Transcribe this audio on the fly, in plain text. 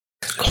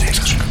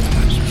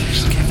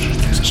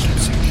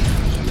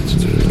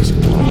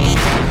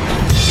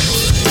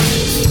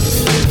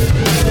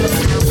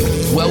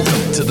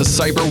the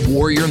Cyber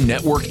Warrior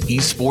Network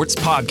Esports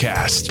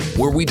Podcast,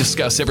 where we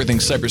discuss everything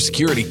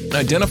cybersecurity and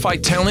identify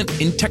talent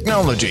in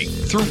technology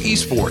through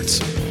esports.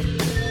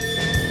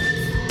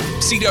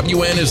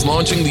 CWN is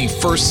launching the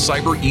first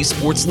Cyber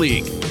Esports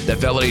League that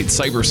validates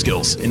cyber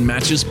skills and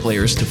matches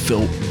players to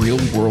fill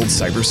real-world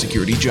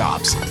cybersecurity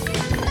jobs.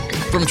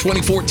 From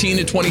 2014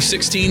 to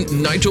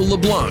 2016, Nigel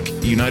LeBlanc,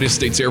 a United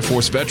States Air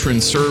Force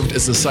veteran, served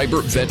as the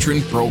Cyber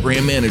Veteran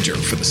Program Manager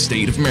for the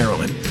state of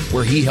Maryland,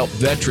 where he helped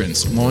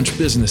veterans launch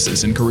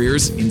businesses and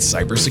careers in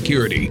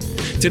cybersecurity.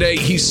 Today,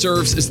 he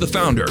serves as the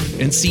founder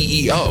and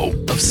CEO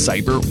of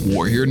Cyber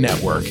Warrior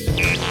Network.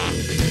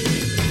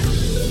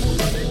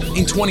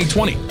 In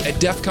 2020, at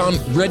DEF CON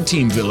Red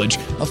Team Village,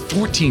 a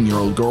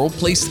 14-year-old girl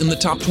placed in the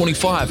top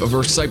 25 of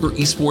her cyber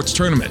esports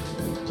tournament.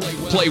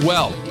 Play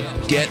well,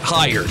 get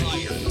hired.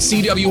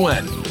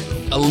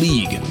 CWN, a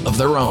league of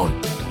their own.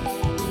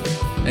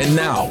 And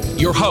now,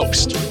 your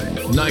host,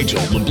 Nigel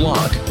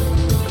LeBlanc.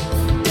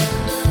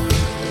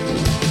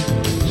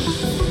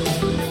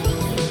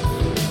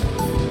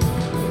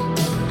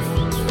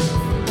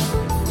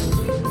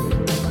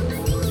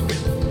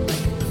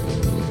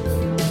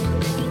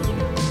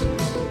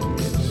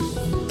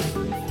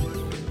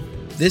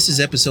 This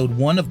is episode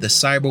 1 of the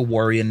Cyber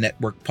Warrior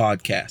Network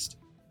podcast.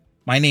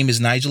 My name is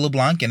Nigel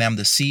LeBlanc, and I'm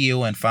the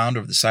CEO and founder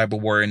of the Cyber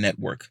Warrior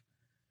Network.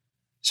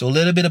 So a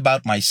little bit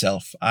about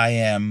myself. I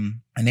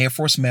am an Air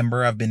Force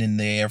member. I've been in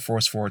the Air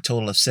Force for a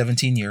total of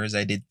 17 years.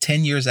 I did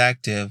 10 years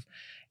active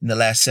and the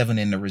last 7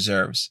 in the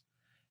reserves.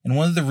 And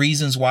one of the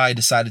reasons why I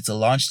decided to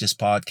launch this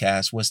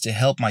podcast was to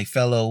help my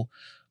fellow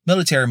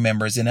military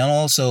members and then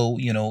also,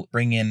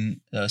 bring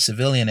in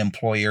civilian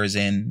employers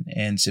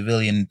and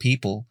civilian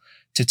people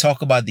to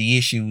talk about the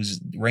issues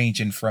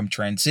ranging from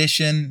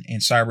transition in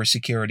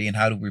cybersecurity and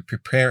how do we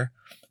prepare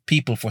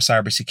people for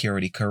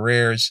cybersecurity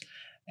careers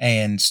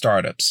and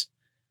startups.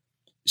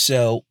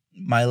 So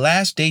my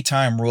last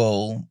daytime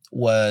role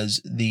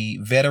was the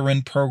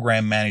Veteran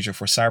Program Manager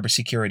for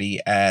Cybersecurity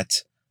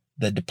at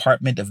the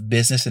Department of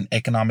Business and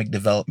Economic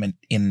Development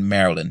in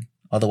Maryland,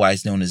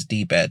 otherwise known as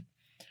DBED.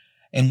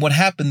 And what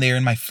happened there,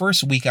 in my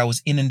first week, I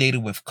was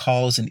inundated with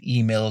calls and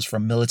emails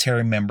from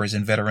military members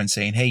and veterans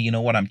saying, hey, you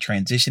know what? I'm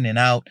transitioning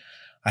out.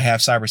 I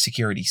have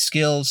cybersecurity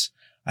skills.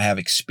 I have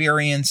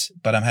experience,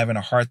 but I'm having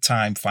a hard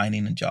time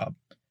finding a job.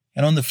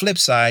 And on the flip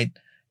side,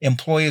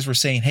 employers were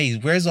saying, hey,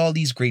 where's all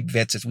these great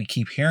vets that we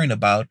keep hearing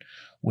about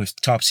with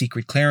top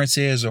secret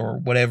clearances or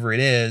whatever it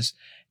is?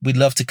 We'd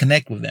love to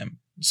connect with them.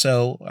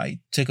 So I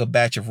took a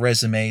batch of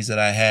resumes that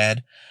I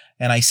had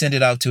and I sent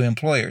it out to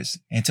employers.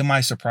 And to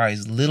my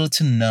surprise, little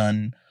to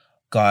none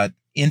got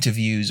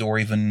interviews or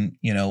even,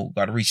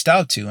 got reached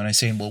out to. And I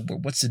say, well,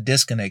 what's the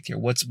disconnect here?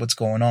 What's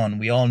going on?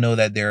 We all know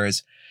that there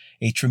is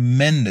a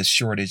tremendous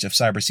shortage of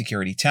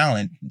cybersecurity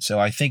talent. So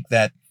I think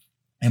that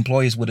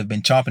employees would have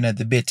been chomping at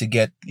the bit to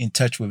get in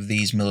touch with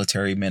these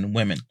military men and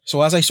women.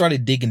 So as I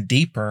started digging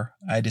deeper,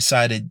 I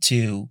decided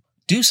to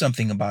do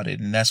something about it.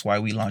 And that's why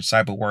we launched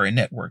Cyber Warrior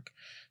Network.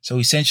 So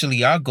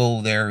essentially, our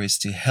goal there is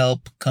to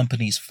help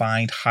companies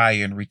find,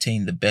 hire, and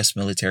retain the best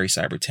military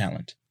cyber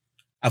talent.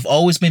 I've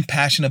always been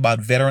passionate about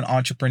veteran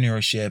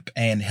entrepreneurship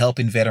and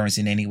helping veterans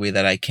in any way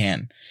that I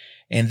can.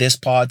 And this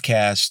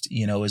podcast,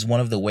 is one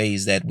of the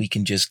ways that we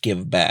can just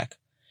give back.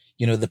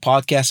 The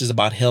podcast is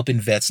about helping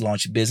vets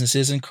launch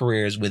businesses and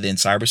careers within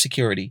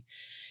cybersecurity.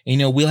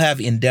 And, we'll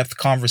have in-depth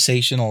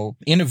conversational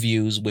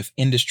interviews with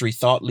industry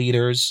thought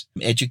leaders,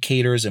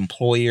 educators,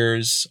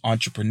 employers,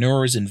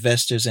 entrepreneurs,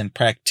 investors, and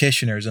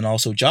practitioners, and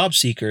also job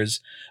seekers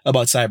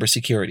about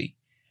cybersecurity.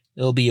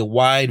 There'll be a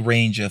wide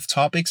range of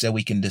topics that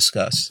we can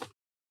discuss.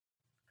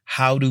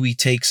 How do we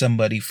take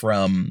somebody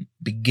from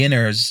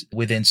beginners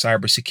within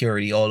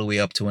cybersecurity all the way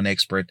up to an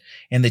expert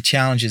and the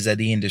challenges that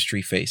the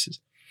industry faces?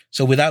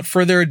 So without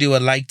further ado,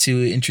 I'd like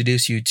to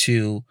introduce you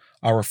to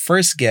our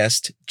first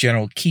guest,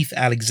 General Keith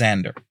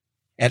Alexander.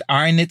 At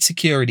IronNet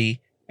Security,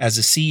 as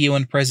the CEO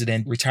and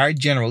president, retired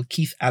General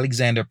Keith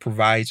Alexander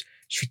provides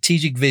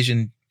strategic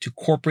vision to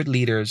corporate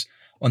leaders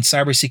on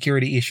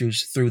cybersecurity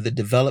issues through the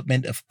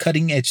development of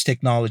cutting-edge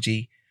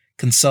technology,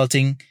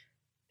 consulting,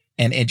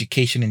 and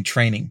education and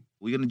training.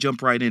 We're going to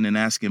jump right in and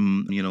ask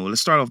him, let's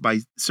start off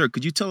by, sir,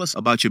 could you tell us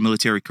about your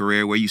military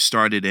career, where you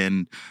started,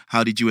 and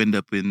how did you end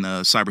up in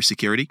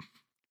cybersecurity?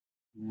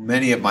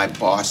 Many of my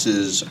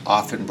bosses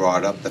often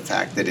brought up the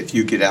fact that if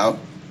you get out,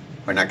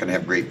 we're not going to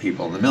have great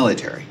people in the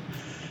military.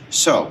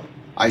 So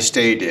I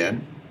stayed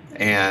in,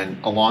 and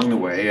along the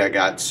way, I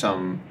got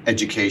some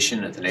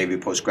education at the Navy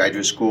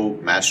Postgraduate School,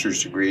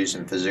 master's degrees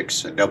in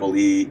physics,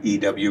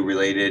 EW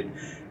related,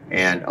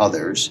 and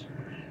others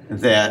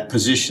that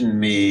positioned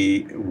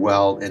me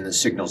well in the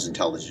signals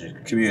intelligence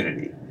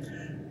community.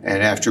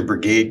 And after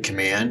brigade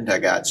command, I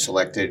got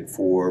selected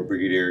for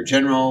brigadier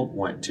general,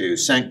 went to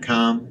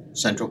CENTCOM,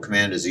 Central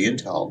Command as the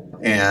intel,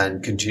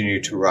 and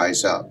continued to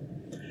rise up.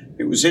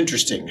 It was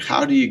interesting.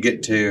 How do you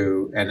get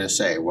to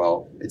NSA?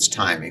 Well, it's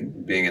timing,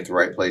 being at the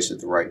right place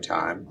at the right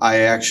time. I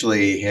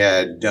actually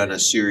had done a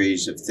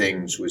series of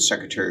things with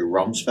Secretary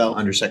Rumsfeld,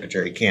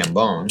 Undersecretary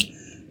Cambone,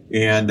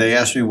 and they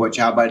asked me what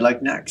job I'd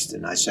like next,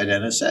 and I said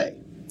NSA.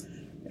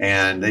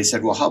 And they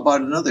said, well, how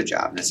about another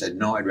job? And I said,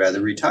 no, I'd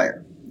rather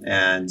retire.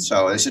 And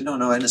so they said, no,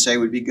 NSA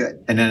would be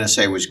good. And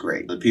NSA was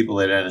great. The people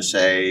at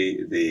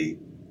NSA, the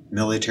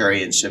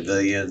military and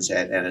civilians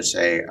at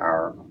NSA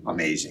are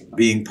amazing.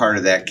 Being part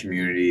of that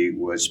community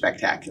was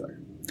spectacular.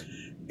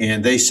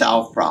 And they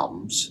solved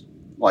problems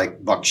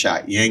like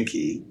Buckshot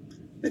Yankee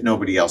that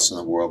nobody else in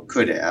the world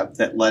could have,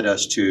 that led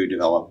us to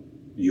develop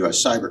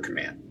U.S. Cyber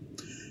Command.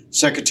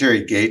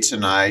 Secretary Gates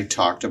and I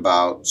talked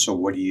about, so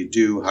what do you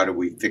do? How do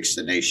we fix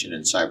the nation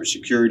in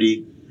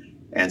cybersecurity?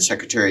 And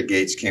Secretary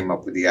Gates came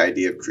up with the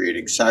idea of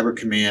creating Cyber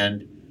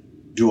Command,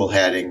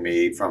 dual-hatting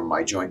me from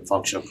my Joint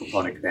Functional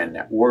Component Command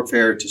Net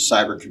Warfare to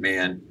Cyber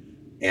Command,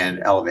 and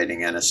elevating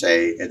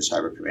NSA and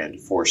Cyber Command to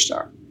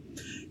 4-star.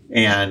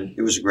 And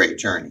it was a great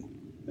journey,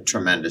 a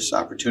tremendous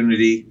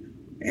opportunity.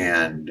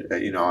 And,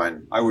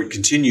 and I would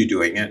continue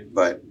doing it,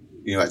 but,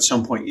 at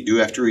some point you do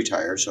have to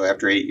retire. So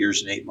after 8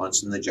 years and 8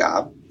 months in the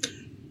job,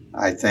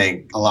 I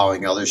think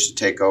allowing others to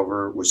take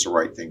over was the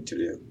right thing to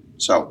do.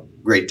 So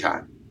great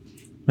time.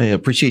 I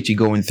appreciate you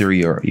going through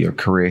your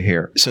career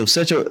here. So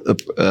such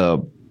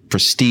a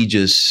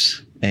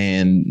prestigious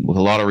and with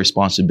a lot of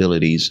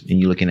responsibilities, and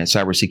you're looking at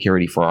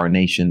cybersecurity for our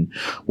nation.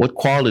 What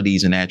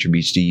qualities and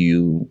attributes do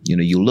you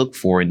look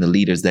for in the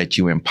leaders that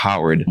you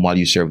empowered while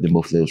you served in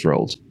both of those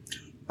roles?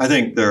 I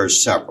think there are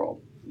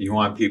several. You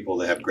want people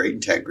to have great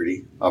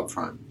integrity up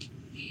front.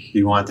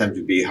 You want them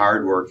to be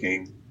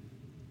hardworking,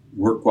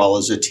 work well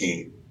as a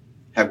team,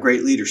 have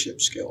great leadership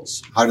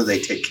skills. How do they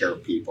take care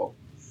of people?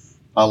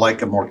 I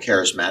like a more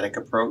charismatic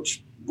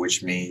approach,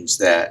 which means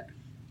that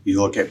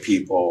you look at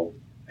people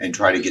and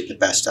try to get the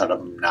best out of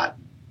them, not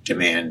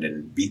demand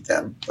and beat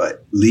them,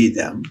 but lead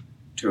them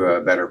to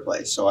a better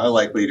place. So I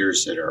like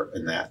leaders that are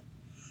in that.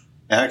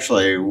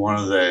 Actually, one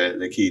of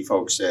the key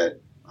folks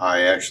that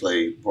I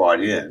actually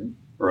brought in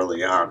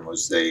early on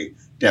was the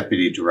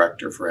deputy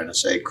director for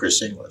NSA,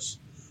 Chris Inglis,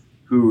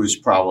 who is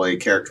probably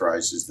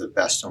characterized as the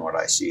best in what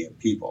I see in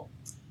people.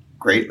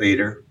 Great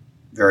leader,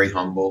 very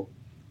humble,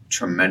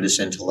 tremendous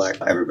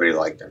intellect. Everybody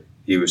liked him.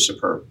 He was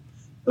superb.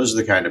 Those are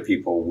the kind of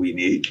people we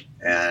need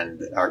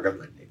and our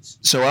government needs.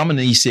 So I'm an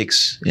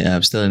E6.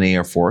 I'm still in the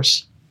Air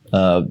Force.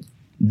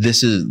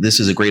 This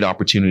is a great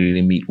opportunity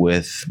to meet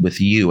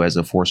with you as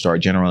a 4-star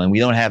general, and we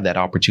don't have that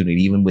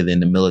opportunity even within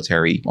the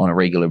military on a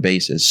regular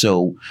basis.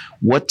 So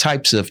what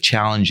types of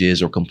challenges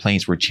or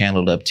complaints were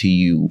channeled up to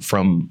you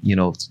from,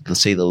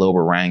 let's say the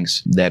lower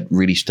ranks that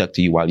really stuck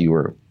to you while you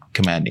were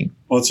commanding?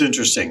 Well, it's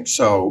interesting.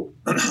 So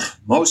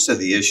most of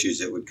the issues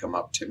that would come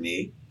up to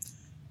me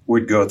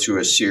would go through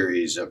a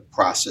series of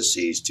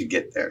processes to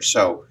get there.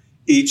 So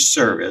each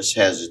service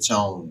has its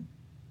own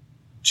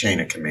chain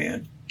of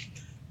command.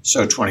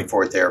 So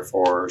 24th Air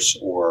Force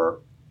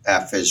or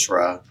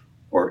AFISRA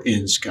or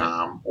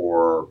INSCOM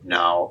or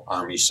now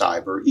Army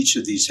Cyber, each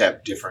of these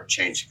have different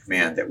chains of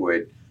command that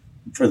would,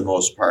 for the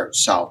most part,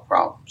 solve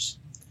problems.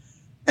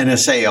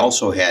 NSA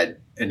also had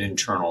an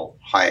internal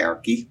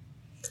hierarchy.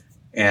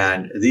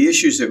 And the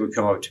issues that would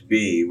come up to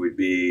me would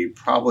be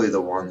probably the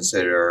ones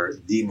that are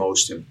the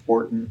most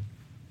important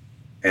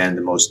and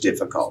the most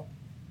difficult.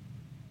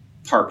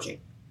 Parking.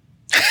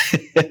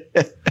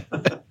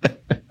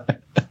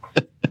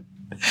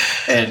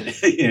 And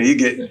you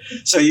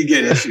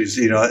get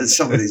issues,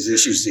 some of these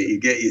issues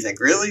that you think,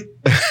 really?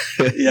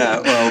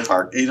 Yeah, well,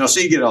 park, so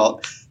you get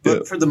all,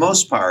 but for the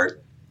most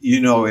part,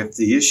 if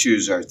the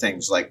issues are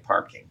things like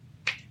parking,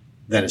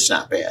 then it's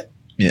not bad.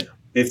 Yeah.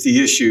 If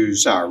the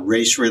issues are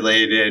race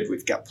related,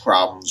 we've got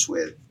problems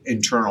with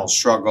internal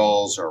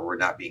struggles, or we're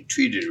not being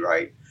treated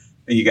right,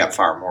 then you got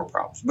far more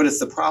problems. But if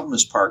the problem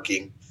is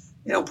parking,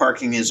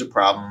 parking is a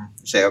problem.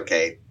 Say,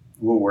 okay,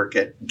 we'll work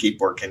it, keep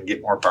working,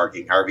 get more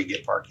parking, Harvey,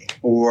 get parking.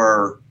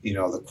 Or,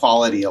 the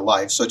quality of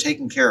life. So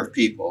taking care of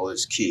people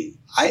is key.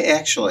 I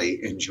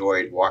actually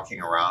enjoyed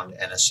walking around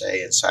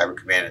NSA and Cyber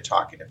Command and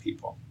talking to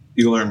people.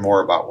 You learn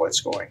more about what's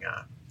going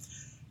on.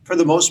 For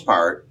the most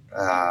part,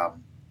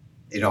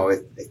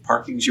 if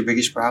parking is your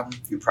biggest problem,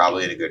 you're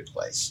probably in a good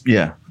place.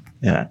 Yeah,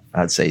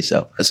 I'd say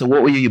so. So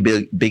what were your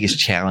biggest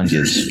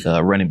challenges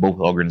running both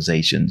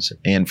organizations,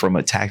 and from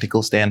a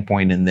tactical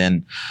standpoint, and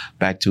then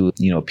back to,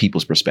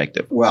 people's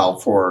perspective? Well,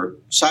 for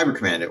Cyber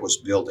Command, it was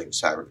building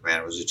Cyber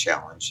Command was a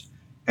challenge.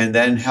 And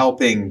then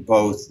helping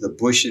both the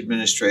Bush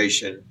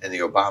administration and the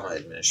Obama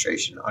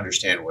administration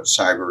understand what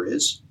cyber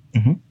is,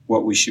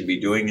 what we should be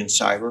doing in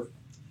cyber,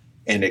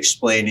 and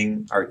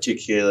explaining,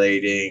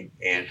 articulating,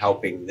 and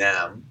helping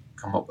them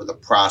come up with a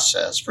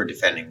process for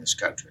defending this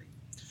country.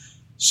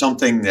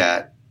 Something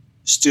that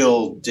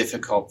still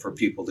difficult for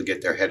people to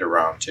get their head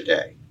around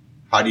today.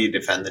 How do you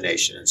defend the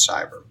nation in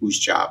cyber? Whose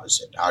job is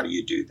it? How do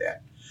you do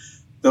that?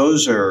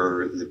 Those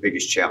are the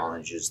biggest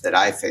challenges that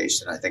I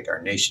faced, and I think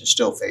our nation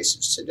still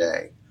faces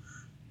today.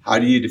 How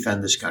do you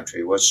defend this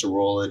country? What's the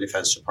role of the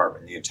Defense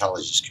Department and the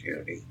intelligence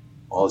community?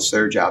 Well, it's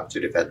their job to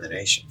defend the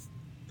nation.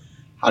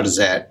 How does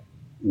that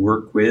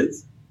work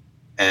with,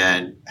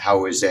 and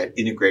how is that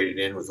integrated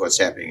in with what's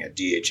happening at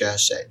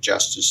DHS, at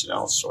Justice, and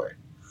elsewhere?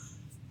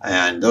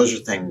 And those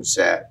are things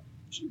that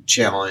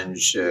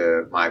challenge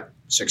my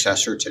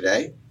successor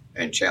today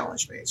and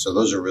challenge me. So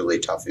those are really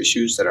tough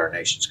issues that our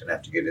nation's going to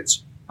have to get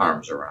its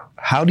arms around.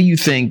 How do you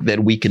think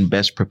that we can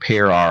best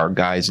prepare our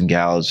guys and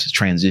gals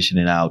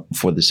transitioning out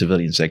for the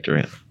civilian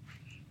sector?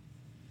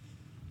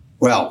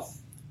 Well,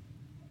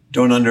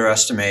 don't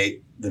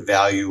underestimate the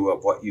value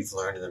of what you've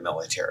learned in the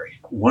military.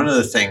 One of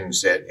the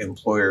things that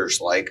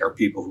employers like are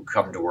people who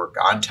come to work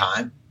on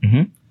time,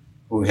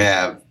 who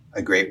have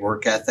a great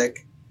work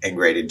ethic and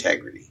great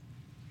integrity.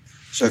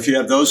 So if you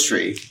have those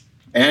three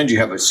and you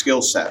have a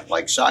skill set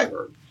like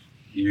cyber,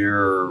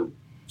 you're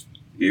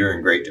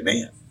in great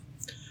demand.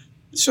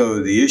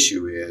 So the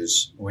issue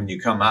is when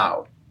you come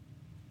out,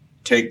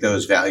 take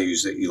those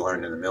values that you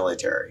learned in the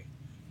military,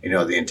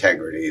 the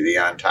integrity, the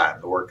on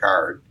time, the work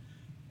hard,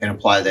 and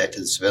apply that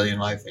to the civilian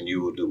life, and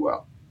you will do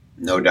well.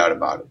 No doubt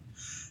about it.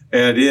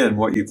 Add in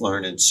what you've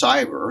learned in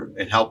cyber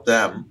and help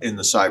them in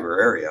the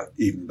cyber area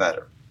even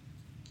better.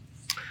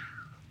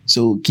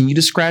 So can you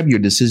describe your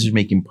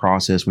decision-making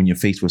process when you're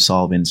faced with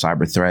solving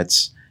cyber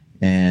threats?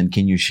 And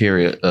can you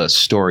share a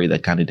story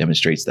that kind of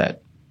demonstrates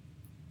that?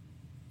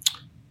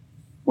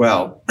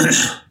 Well,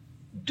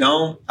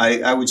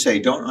 I would say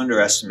don't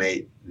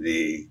underestimate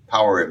the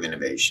power of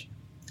innovation.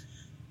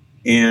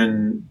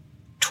 In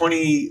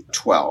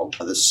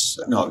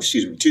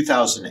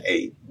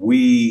 2008,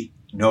 we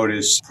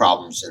noticed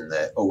problems in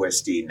the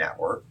OSD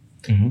network,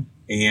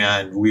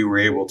 and we were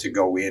able to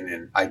go in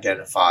and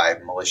identify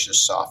malicious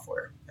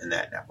software in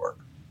that network.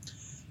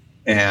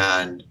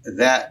 And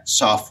that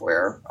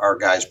software, our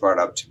guys brought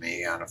up to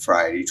me on a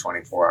Friday,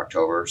 24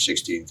 October,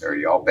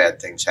 1630. All bad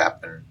things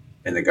happen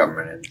in the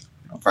government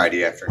on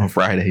Friday afternoon. On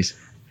Fridays.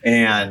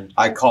 And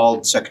I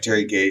called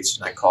Secretary Gates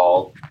and I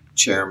called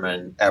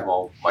Chairman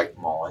Admiral Mike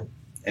Mullen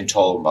and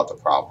told him about the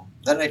problem.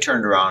 Then I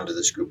turned around to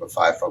this group of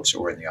 5 folks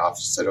who were in the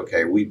office and said,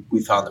 okay, we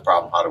found the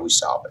problem. How do we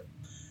solve it?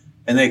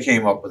 And they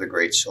came up with a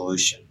great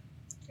solution.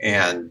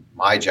 And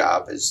my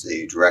job as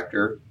the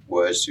director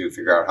was to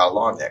figure out how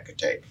long that could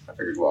take. I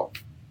figured, well,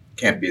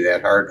 can't be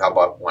that hard. How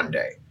about one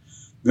day?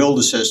 Build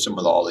a system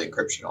with all the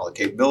encryption, all the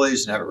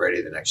capabilities, and have it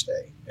ready the next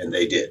day. And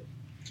they did.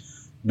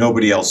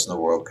 Nobody else in the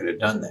world could have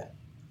done that.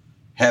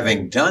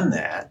 Having done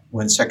that,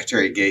 when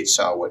Secretary Gates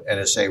saw what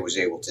NSA was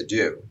able to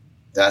do,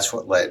 that's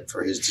what led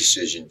for his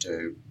decision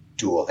to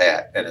dual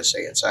hat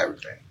NSA and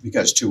cybercrime.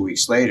 Because 2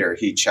 weeks later,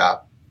 he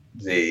chopped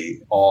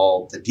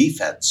all the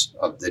defense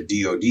of the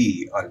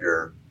DoD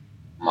under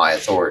my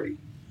authority.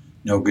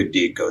 No good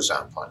deed goes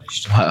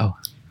unpunished. Wow.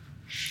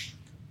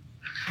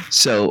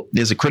 So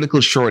there's a critical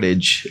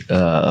shortage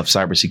of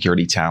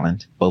cybersecurity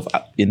talent, both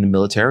in the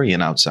military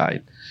and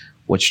outside.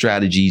 What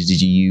strategies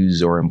did you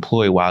use or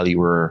employ while you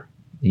were,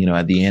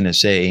 at the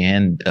NSA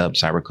and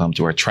Cybercom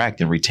to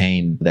attract and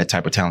retain that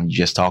type of talent you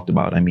just talked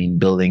about? I mean,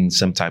 building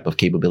some type of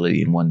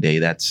capability in one day,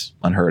 that's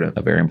unheard of,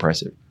 very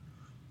impressive.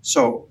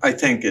 So I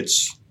think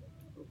it's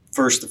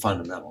first the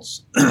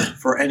fundamentals.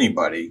 For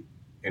anybody,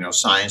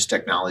 science,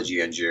 technology,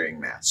 engineering,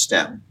 math,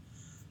 STEM,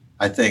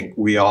 I think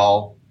we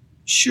all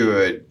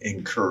should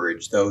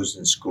encourage those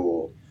in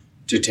school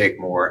to take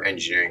more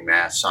engineering,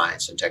 math,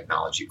 science, and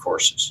technology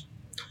courses.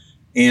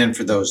 And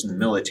for those in the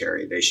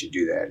military, they should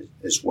do that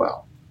as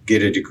well.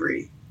 Get a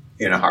degree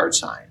in a hard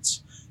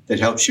science that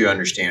helps you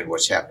understand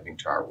what's happening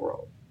to our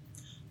world.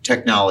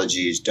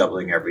 Technology is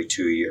doubling every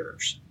 2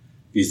 years.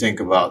 If you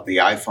think about the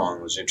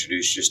iPhone was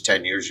introduced just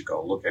 10 years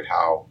ago, look at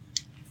how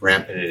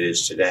rampant it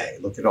is today.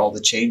 Look at all the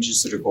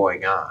changes that are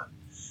going on.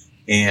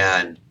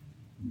 And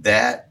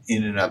that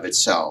in and of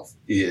itself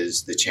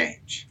is the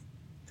change.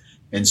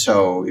 And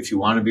so if you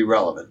want to be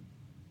relevant,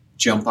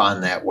 jump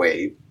on that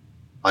wave,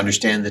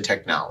 understand the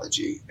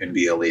technology, and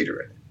be a leader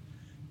in it.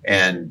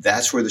 And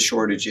that's where the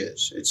shortage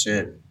is. It's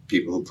in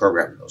people who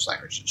program those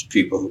languages,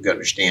 people who can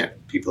understand them,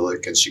 people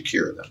that can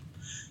secure them.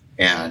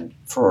 And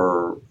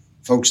for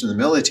folks in the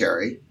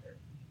military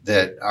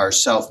that are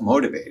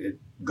self-motivated,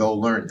 go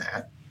learn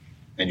that,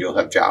 and you'll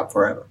have a job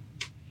forever.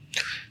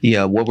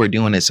 Yeah, what we're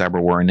doing at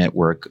Cyber Warrior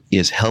Network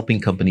is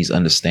helping companies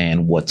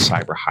understand what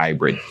cyber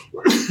hybrid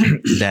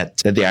that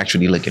they're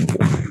actually looking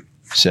for.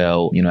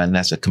 So, and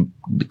that's a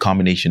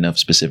combination of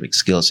specific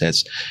skill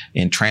sets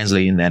and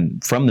translating that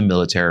from the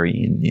military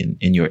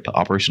in your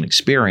operational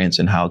experience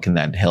and how can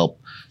that help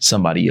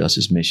somebody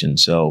else's mission.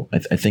 So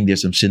I think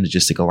there's some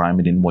synergistic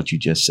alignment in what you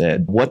just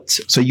said.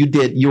 So you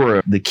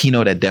were the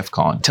keynote at DEF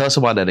CON. Tell us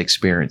about that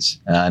experience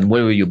and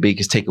what were your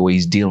biggest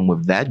takeaways dealing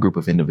with that group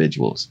of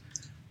individuals?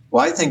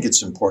 Well, I think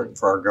it's important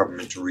for our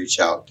government to reach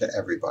out to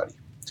everybody.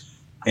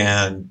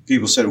 And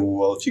people said,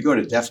 well, if you go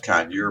to DEF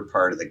CON, you're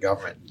part of the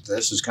government.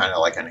 This is kind of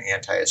like an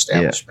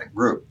anti-establishment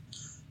group.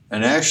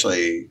 And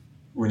actually,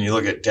 when you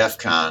look at DEF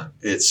CON,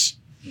 it's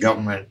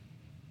government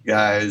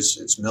guys,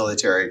 it's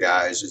military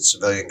guys, it's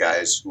civilian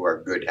guys who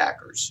are good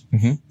hackers.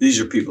 Mm-hmm. These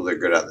are people that are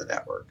good on the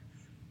network.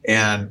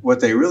 And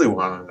what they really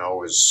want to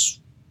know is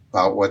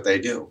about what they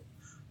do.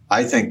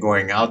 I think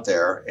going out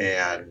there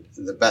and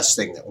the best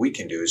thing that we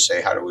can do is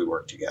say, how do we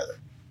work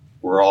together?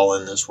 We're all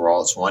in this.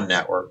 It's one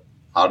network.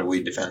 How do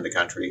we defend the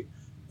country?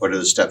 What are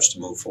the steps to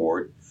move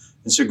forward?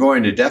 And so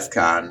going to DEF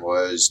CON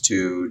was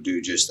to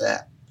do just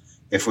that.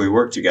 If we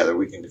work together,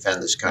 we can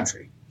defend this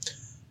country.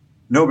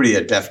 nobody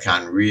at DEF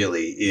CON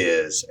really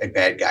is a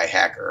bad guy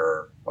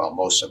hacker. Well,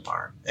 most of them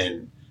aren't.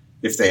 And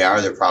if they are,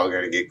 they're probably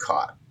going to get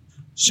caught.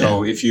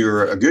 So if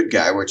you're a good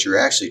guy, what you're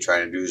actually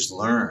trying to do is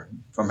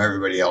learn from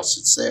everybody else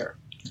that's there.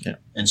 Yeah.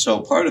 And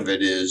so part of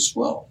it is,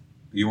 well,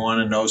 you want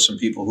to know some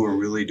people who are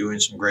really doing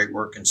some great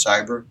work in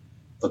cyber?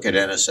 Look at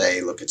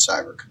NSA, look at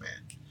Cyber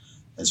Command.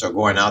 And so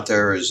going out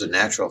there is a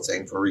natural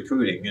thing for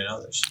recruiting and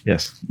others.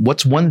 Yes.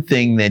 What's one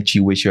thing that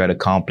you wish you had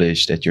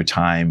accomplished at your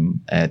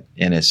time at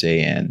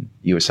NSA and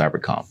US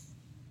Cybercom?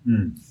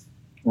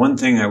 One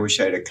thing I wish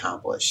I'd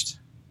accomplished.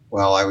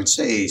 Well, I would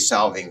say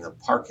solving the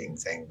parking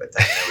thing, but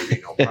then there would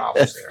be no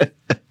problems there.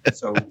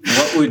 So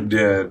what would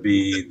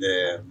be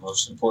the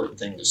most important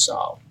thing to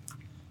solve?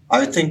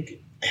 I would think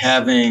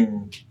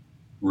having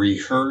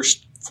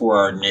rehearsed for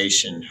our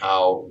nation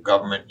how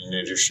government and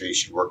industry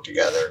should work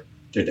together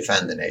to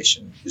defend the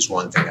nation is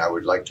one thing I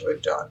would like to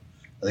have done.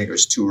 I think it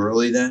was too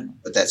early then,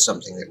 but that's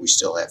something that we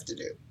still have to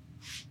do.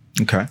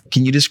 Okay.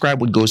 Can you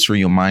describe what goes through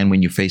your mind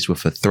when you're faced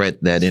with a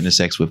threat that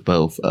intersects with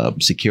both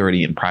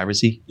security and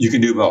privacy? You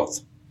can do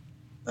both.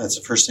 That's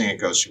the first thing that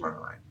goes through my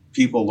mind.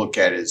 People look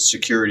at it as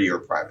security or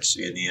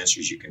privacy, and the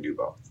answer is you can do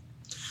both.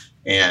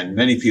 And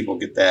many people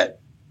get that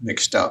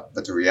mixed up,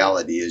 but the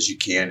reality is you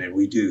can, and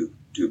we do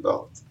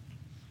both.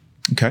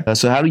 Okay.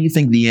 So how do you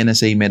think the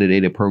NSA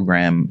metadata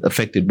program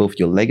affected both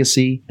your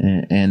legacy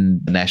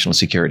and national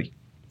security?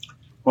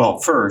 Well,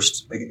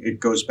 first, it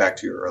goes back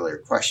to your earlier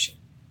question.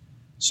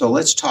 So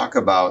let's talk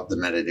about the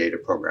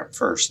metadata program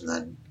first and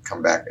then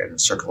come back and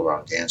circle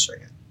around to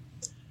answering it.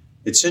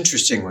 It's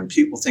interesting when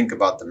people think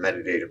about the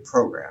metadata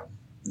program,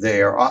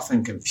 they are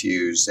often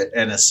confused that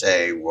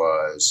NSA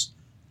was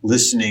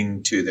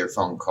listening to their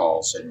phone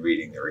calls and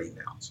reading their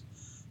emails.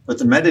 But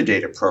the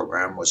metadata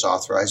program was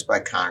authorized by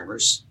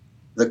Congress,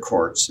 the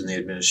courts, and the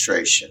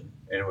administration,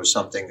 and it was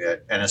something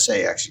that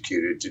NSA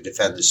executed to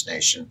defend this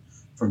nation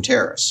from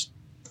terrorists.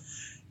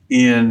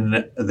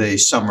 In the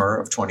summer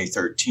of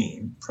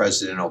 2013,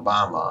 President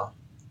Obama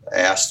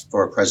asked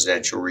for a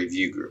presidential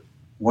review group.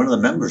 One of the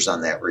members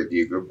on that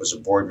review group was a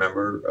board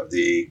member of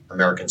the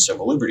American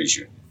Civil Liberties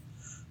Union.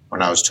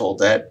 When I was told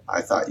that,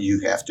 I thought,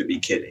 you have to be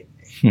kidding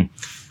me.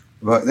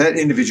 But that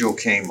individual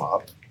came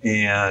up,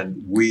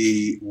 and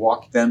we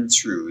walked them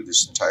through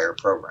this entire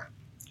program.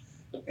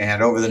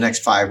 And over the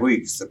next 5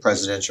 weeks, the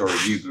Presidential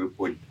Review Group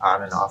would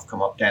on and off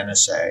come up to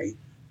NSA,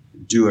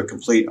 do a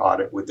complete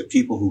audit with the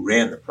people who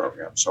ran the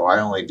program. So I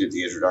only did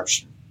the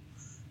introduction.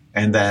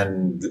 And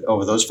then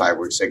over those 5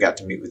 weeks, they got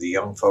to meet with the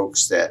young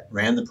folks that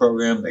ran the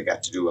program. They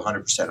got to do a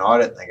 100%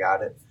 audit, and they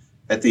got it.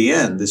 At the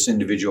end, this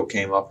individual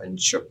came up and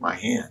shook my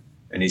hand.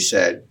 And he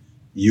said,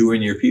 you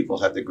and your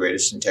people have the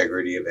greatest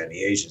integrity of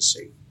any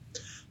agency.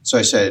 So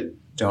I said,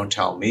 don't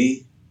tell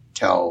me.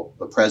 Tell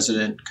the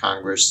president,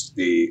 Congress,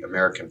 the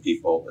American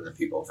people, and the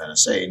people of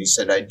NSA. And he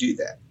said, I'd do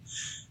that.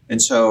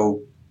 And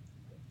so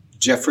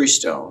Jeffrey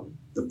Stone,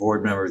 the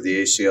board member of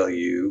the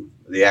ACLU,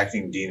 the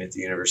acting dean at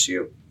the University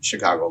of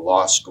Chicago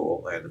Law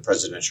School, and the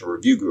Presidential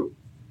Review Group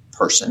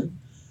person,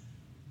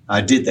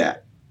 did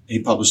that. He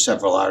published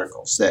several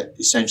articles that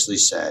essentially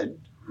said,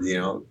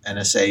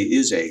 NSA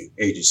is a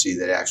agency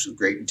that acts with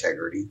great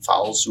integrity,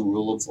 follows the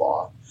rule of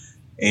law,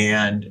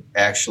 and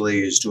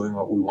actually is doing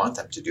what we want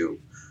them to do.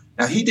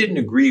 Now, he didn't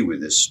agree with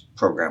this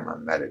program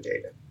on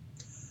metadata.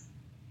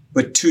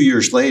 But 2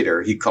 years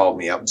later, he called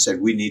me up and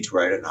said, we need to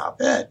write an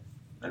op-ed.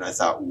 And I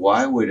thought,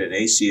 why would an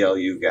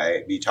ACLU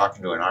guy be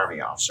talking to an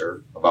Army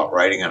officer about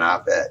writing an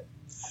op-ed?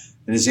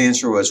 And his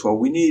answer was, well,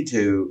 we need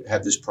to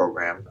have this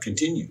program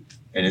continue,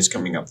 and it's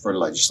coming up for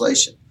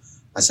legislation.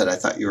 I said, I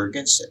thought you were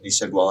against it. And he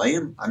said, well,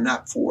 I'm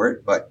not for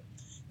it, but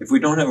if we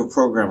don't have a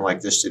program like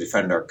this to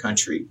defend our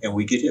country and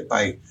we get hit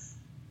by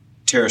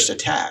terrorist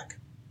attack,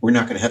 we're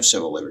not going to have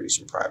civil liberties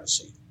and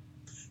privacy.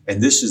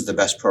 And this is the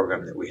best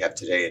program that we have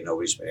today, and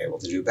nobody's been able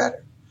to do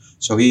better.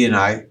 So he and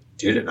I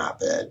did an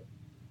op-ed,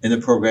 and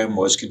the program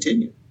was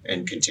continued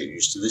and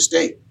continues to this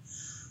date.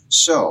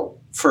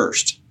 So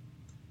first,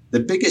 the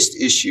biggest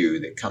issue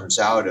that comes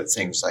out of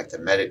things like the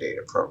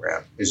metadata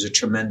program is a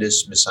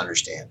tremendous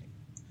misunderstanding.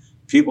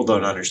 People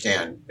don't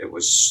understand it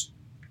was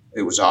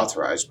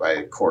authorized by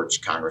the courts,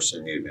 Congress,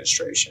 and the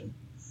administration.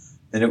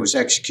 And it was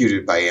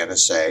executed by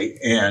NSA.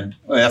 And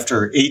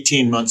after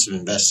 18 months of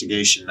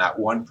investigation, not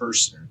one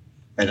person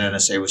at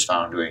NSA was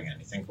found doing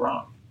anything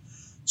wrong.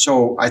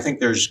 So I think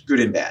there's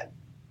good and bad.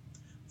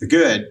 The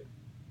good,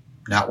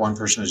 not one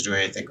person was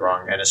doing anything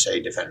wrong.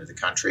 NSA defended the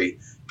country,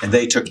 and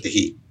they took the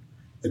heat.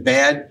 The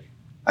bad,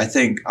 I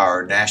think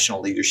our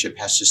national leadership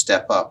has to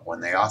step up. When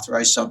they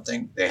authorize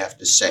something, they have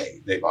to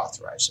say they've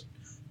authorized it.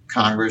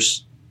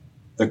 Congress,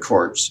 the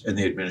courts, and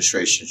the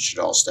administration should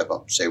all step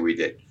up and say we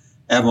did.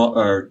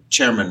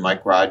 Chairman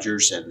Mike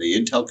Rogers and the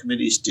Intel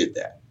committees did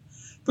that.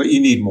 But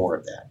you need more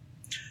of that.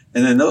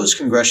 And then those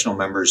congressional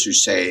members who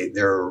say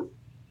they're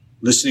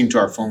listening to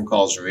our phone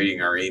calls and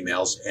reading our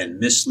emails and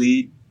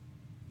mislead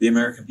the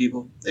American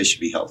people, they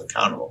should be held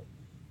accountable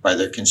by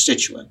their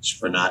constituents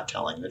for not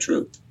telling the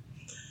truth.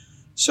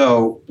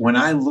 So when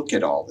I look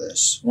at all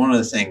this, one of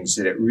the things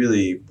that it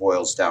really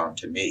boils down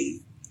to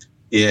me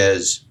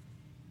is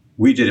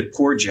We did a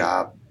poor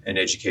job in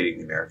educating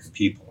the American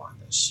people on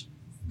this.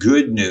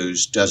 Good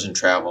news doesn't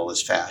travel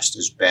as fast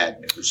as bad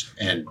news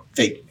and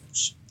fake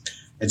news.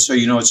 And so,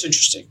 it's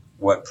interesting.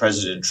 What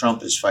President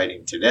Trump is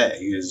fighting today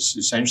is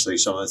essentially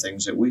some of the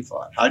things that we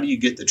fought. How do you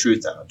get the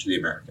truth out to the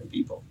American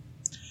people?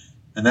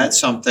 And that's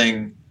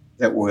something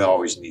that we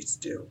always need to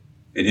do.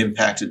 It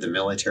impacted the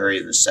military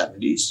in the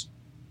 70s,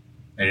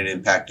 and it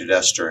impacted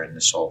us during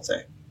this whole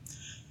thing.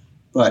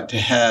 But to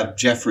have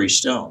Jeffrey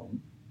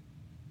Stone,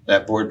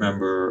 that board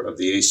member of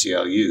the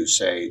ACLU,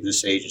 say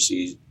this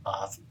agency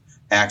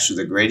acts with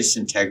the greatest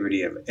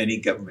integrity of any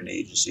government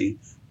agency,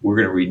 we're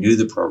going to renew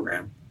the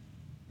program,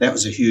 that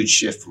was a huge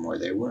shift from where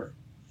they were.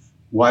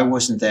 Why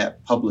wasn't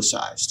that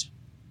publicized?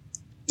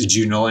 Did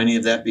you know any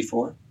of that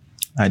before?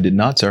 I did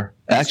not, sir.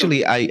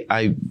 Actually,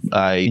 I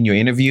in your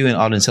interview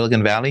out in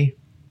Silicon Valley,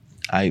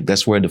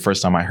 that's where the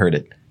first time I heard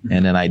it.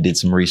 And then I did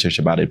some research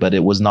about it, but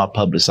it was not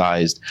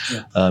publicized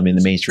in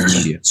the mainstream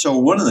media. So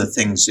one of the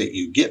things that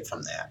you get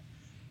from that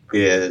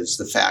is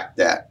the fact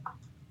that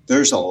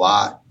there's a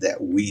lot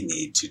that we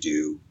need to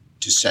do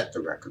to set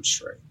the record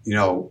straight. You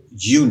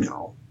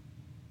know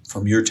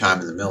from your time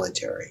in the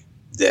military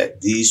that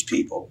these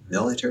people,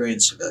 military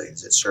and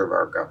civilians that serve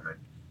our government,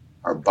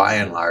 are by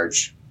and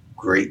large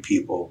great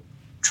people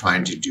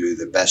trying to do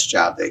the best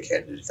job they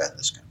can to defend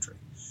this country.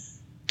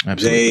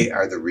 Absolutely. They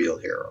are the real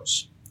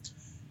heroes.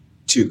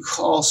 To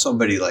call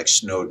somebody like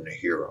Snowden a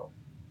hero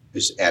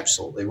is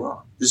absolutely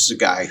wrong. This is a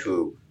guy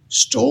who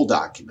stole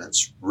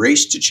documents,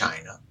 raced to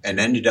China, and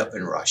ended up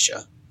in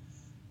Russia,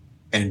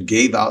 and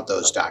gave out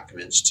those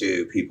documents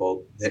to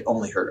people that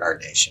only hurt our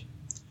nation.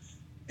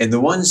 And the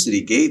ones that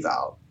he gave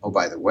out, oh,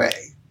 by the way,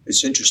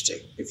 it's interesting.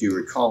 If you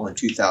recall in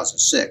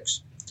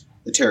 2006,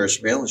 the terrorist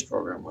surveillance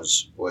program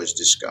was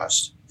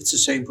discussed. It's the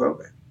same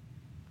program.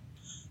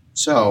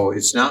 So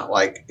it's not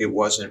like it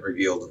wasn't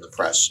revealed in the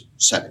press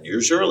 7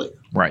 years earlier.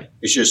 Right.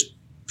 It's just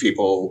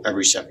people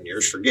every 7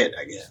 years forget,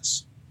 I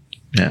guess.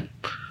 Yeah.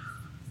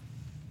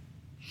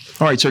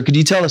 All right, sir. Could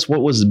you tell us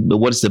what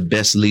is the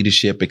best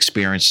leadership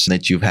experience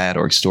that you've had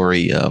or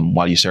story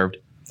while you served?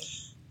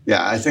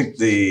 Yeah, I think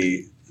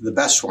the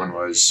best one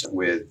was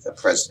with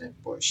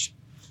President Bush.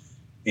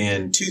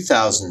 In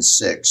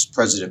 2006,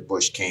 President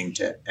Bush came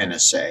to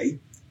NSA,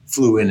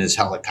 flew in his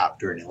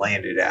helicopter, and he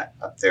landed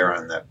up there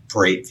on the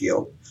parade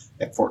field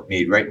at Fort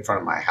Meade, right in front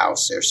of my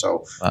house there.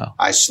 So wow.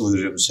 I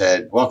saluted him and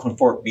said, "Welcome to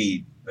Fort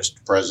Meade,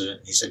 Mr.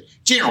 President." He said,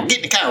 "General, get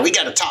in the car. We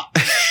got to talk."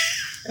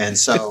 And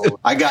so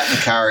I got in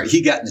the car.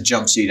 He got in the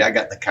jump seat. I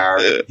got in the car.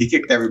 He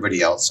kicked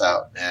everybody else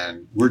out.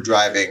 And we're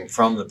driving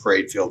from the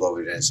parade field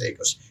over to NSA. He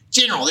goes,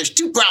 "General, there's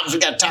two problems we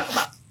got to talk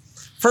about.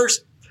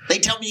 First, they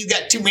tell me you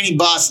got too many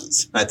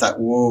bosses." And I thought,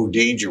 whoa,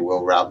 danger,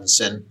 Will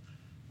Robinson.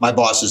 My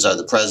bosses are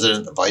the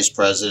president, the vice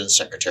president,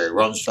 Secretary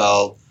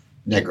Rumsfeld,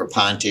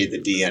 Negroponte, the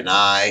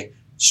DNI,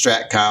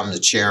 Stratcom, the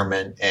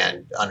chairman,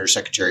 and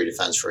Undersecretary of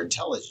Defense for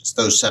Intelligence.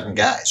 Those 7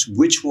 guys.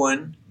 Which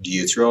one do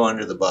you throw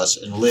under the bus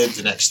and live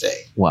the next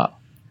day? Wow.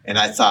 And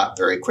I thought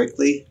very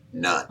quickly,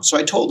 none. So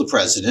I told the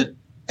president,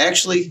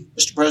 actually,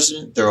 Mr.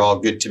 President, they're all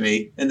good to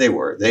me. And they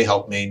were. They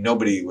helped me.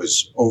 Nobody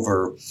was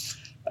over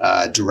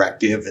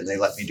directive, and they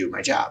let me do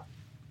my job.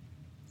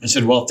 I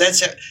said, well,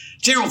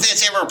 General, if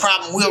that's ever a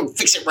problem, we'll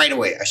fix it right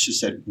away. I should have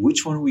said,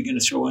 which one are we going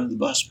to throw under the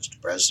bus,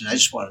 Mr. President? I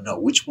just want to know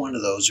which one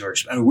of those are,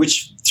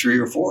 which 3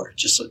 or 4,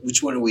 just like,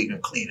 which one are we going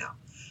to clean out?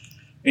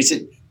 And he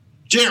said,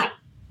 General,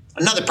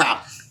 another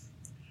problem.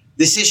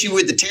 This issue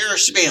with the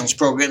terrorist surveillance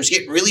program is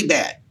getting really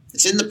bad.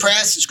 It's in the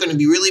press. It's going to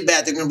be really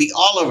bad. They're going to be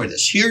all over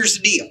this. Here's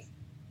the deal.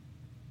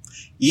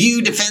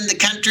 You defend the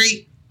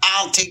country,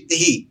 I'll take the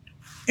heat.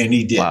 And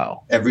he did.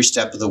 Wow. Every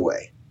step of the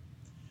way.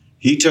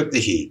 He took the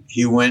heat.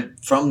 He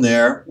went from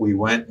there. We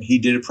went and he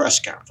did a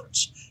press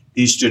conference.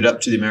 He stood up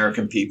to the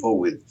American people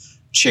with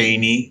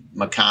Cheney,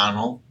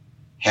 McConnell,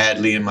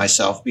 Hadley, and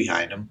myself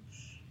behind him.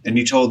 And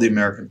he told the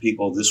American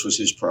people this was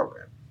his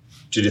program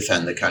to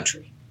defend the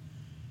country.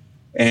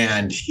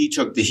 And he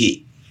took the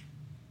heat.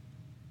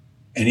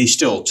 And he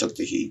still took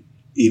the heat,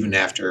 even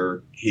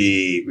after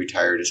he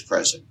retired as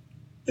president.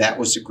 That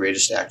was the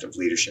greatest act of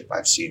leadership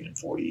I've seen in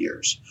 40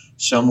 years.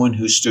 Someone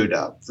who stood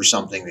up for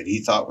something that he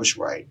thought was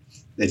right,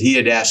 that he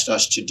had asked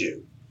us to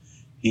do.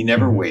 He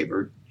never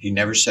wavered. He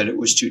never said it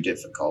was too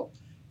difficult.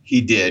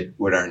 He did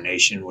what our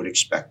nation would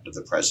expect of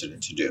the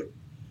president to do.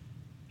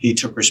 He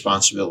took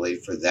responsibility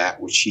for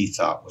that which he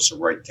thought was the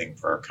right thing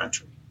for our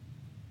country.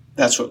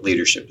 That's what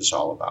leadership is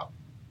all about.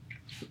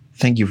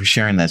 Thank you for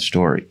sharing that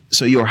story.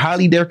 So you're a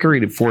highly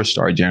decorated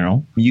 4-star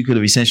general. You could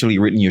have essentially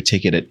written your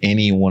ticket at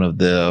any one of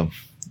the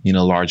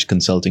large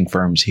consulting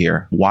firms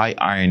here. Why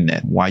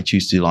IronNet? Why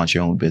choose to launch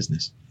your own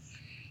business?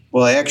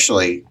 Well,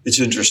 actually, it's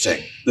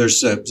interesting. There's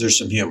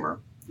some humor.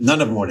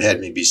 None of them would have had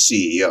me be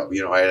CEO.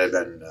 I had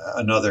been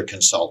another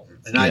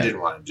consultant, and I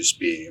didn't want to just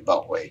be a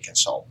Beltway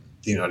consultant.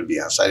 To be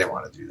honest, I didn't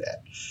want to do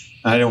that.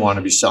 I didn't want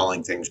to be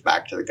selling things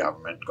back to the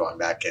government, going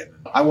back in.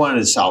 I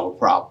wanted to solve a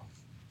problem.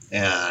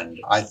 And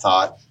I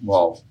thought,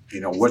 well,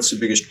 what's the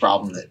biggest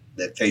problem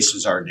that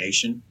faces our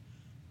nation?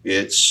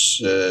 It's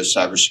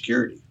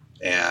cybersecurity.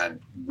 And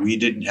we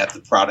didn't have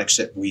the products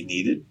that we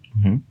needed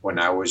when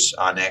I was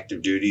on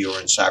active duty or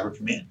in Cyber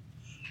Command.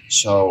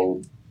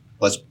 So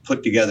let's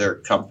put together a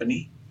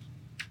company,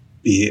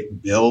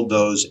 build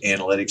those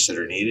analytics that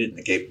are needed and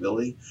the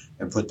capability,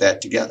 and put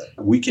that together.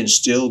 We can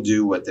still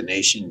do what the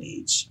nation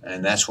needs.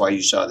 And that's why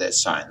you saw that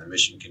sign, the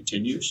mission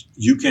continues.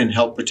 You can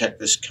help protect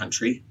this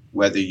country,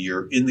 whether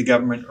you're in the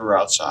government or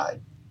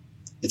outside.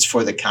 It's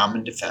for the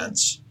common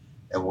defense.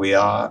 And we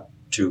ought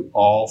to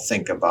all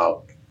think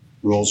about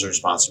roles and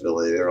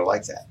responsibility that are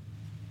like that.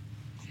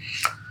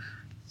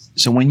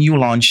 So when you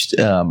launched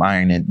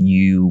IronNet,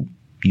 you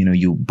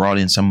brought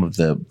in some of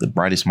the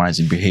brightest minds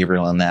in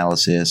behavioral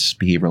analysis,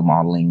 behavioral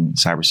modeling,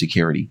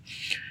 cybersecurity.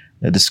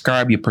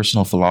 Describe your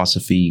personal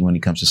philosophy when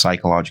it comes to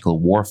psychological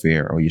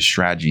warfare, or your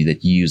strategy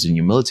that you used in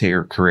your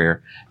military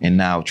career and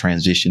now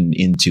transitioned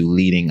into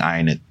leading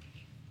IronNet.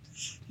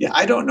 Yeah,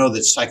 I don't know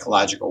that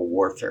psychological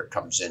warfare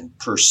comes in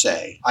per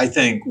se. I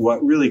think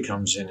what really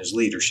comes in is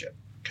leadership.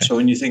 Okay. So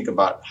when you think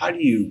about how do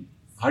you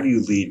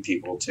lead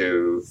people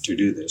to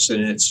do this,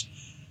 and it's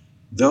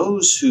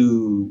those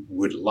who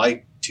would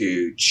like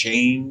to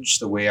change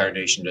the way our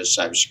nation does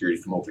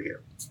cybersecurity, come over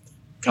here.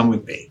 Come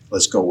with me.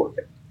 Let's go work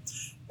it.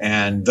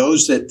 And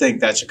those that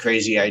think that's a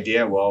crazy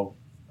idea, well,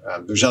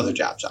 there's other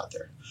jobs out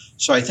there.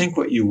 So I think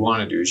what you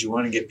want to do is you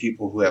want to get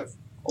people who have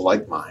a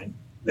like mind,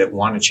 that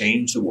want to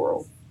change the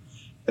world,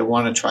 that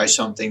want to try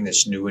something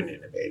that's new and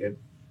innovative,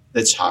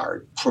 that's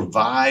hard.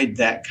 Provide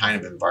that kind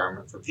of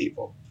environment for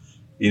people.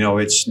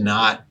 It's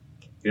not,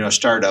 a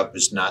startup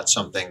is not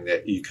something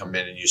that you come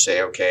in and you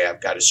say, okay, I've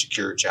got a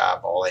secure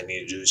job. All I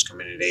need to do is come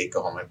in at 8,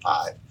 go home at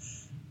 5.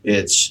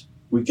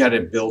 We've got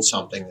to build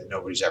something that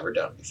nobody's ever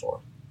done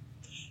before.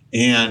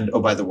 And, oh,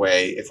 by the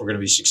way, if we're going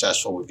to be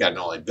successful, we've got to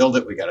not only build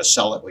it, we got to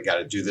sell it, we got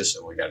to do this,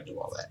 and we got to do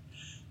all that.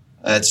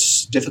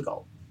 That's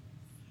difficult.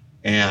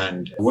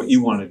 And what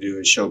you want to do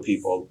is show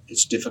people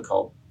it's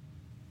difficult,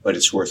 but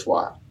it's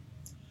worthwhile.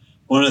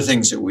 One of the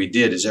things that we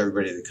did is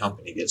everybody in the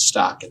company gets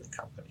stock in the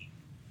company.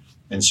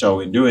 And so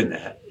in doing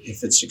that,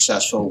 if it's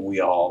successful, we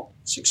all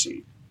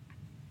succeed.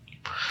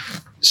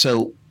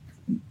 So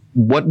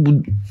what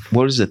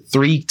is the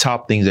 3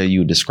 top things that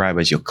you would describe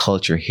as your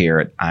culture here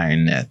at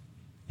IronNet?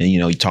 And,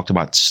 you talked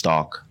about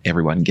stock.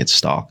 Everyone gets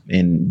stock.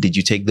 And did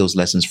you take those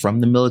lessons from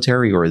the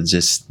military, or is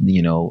this,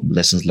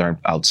 lessons learned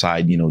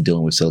outside,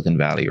 dealing with Silicon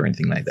Valley or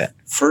anything like that?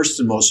 First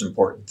and most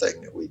important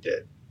thing that we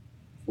did,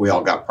 we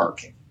all got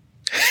parking.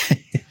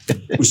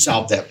 We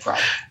solved that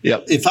problem.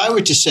 Yep. If I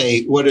were to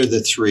say, what are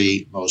the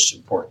 3 most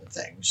important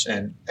things?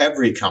 And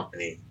every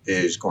company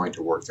is going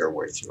to work their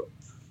way through it.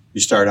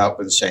 You start out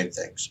with the same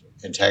things: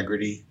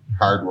 integrity,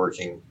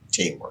 hardworking,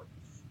 teamwork,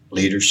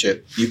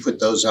 leadership. You put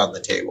those on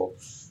the table.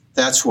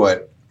 That's what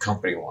a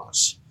company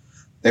wants.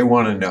 They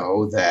want to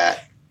know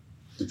that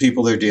the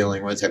people they're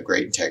dealing with have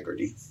great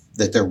integrity,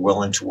 that they're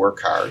willing to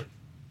work hard,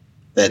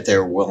 that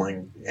they're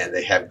willing and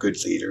they have good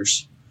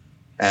leaders,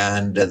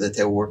 and that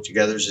they'll work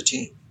together as a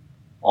team,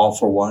 all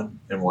for one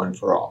and one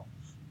for all.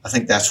 I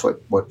think that's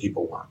what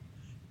people want.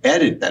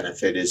 Added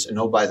benefit is, and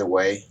oh, by the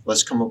way,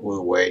 let's come up with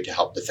a way to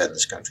help defend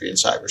this country in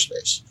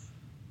cyberspace.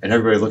 And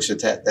everybody looks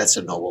at that. That's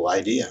a noble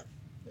idea.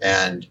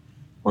 And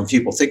when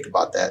people think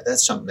about that,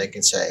 that's something they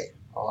can say,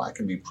 oh, I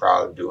can be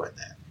proud of doing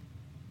that.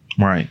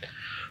 Right.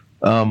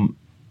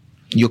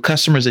 Your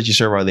customers that you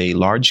serve, are they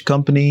large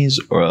companies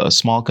or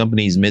small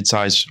companies,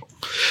 mid-size?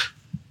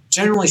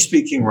 Generally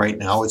speaking, right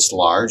now it's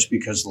large,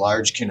 because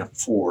large can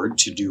afford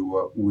to do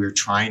what we're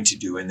trying to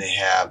do, and they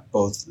have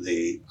both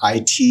the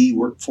IT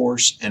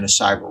workforce and a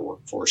cyber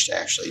workforce to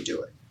actually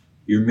do it.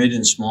 Your mid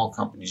and small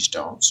companies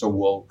don't, so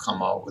we'll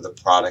come out with a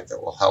product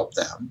that will help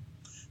them.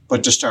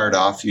 But to start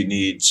off, you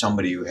need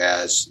somebody who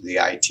has the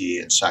IT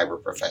and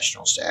cyber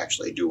professionals to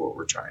actually do what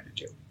we're trying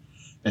to do.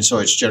 And so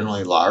it's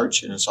generally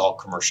large, and it's all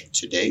commercial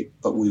to date,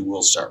 but we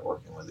will start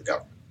working with the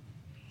government.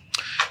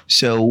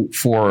 So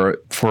for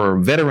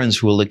veterans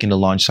who are looking to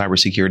launch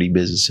cybersecurity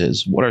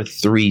businesses, what are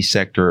 3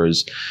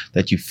 sectors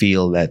that you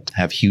feel that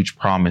have huge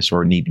promise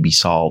or need to be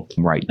solved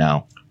right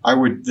now? I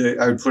would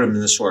put them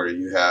in this order.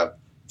 You have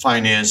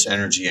finance,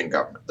 energy, and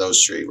government.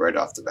 Those 3 right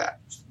off the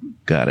bat.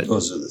 Got it.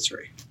 Those are the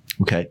 3.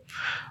 Okay.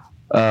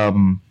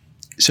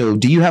 So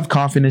do you have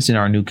confidence in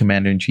our new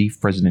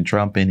commander-in-chief, President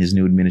Trump, and his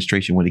new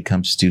administration when it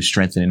comes to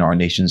strengthening our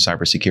nation's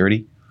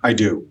cybersecurity? I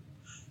do.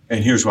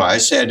 And here's why. I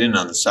sat in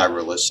on the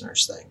cyber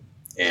listeners thing.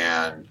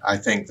 And I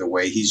think the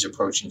way he's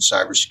approaching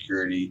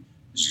cybersecurity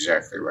is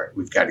exactly right.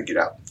 We've got to get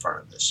out in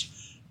front of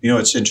this.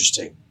 It's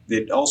interesting.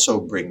 It also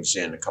brings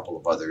in a couple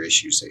of other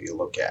issues that you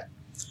look at.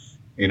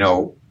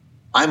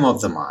 I'm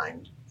of the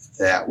mind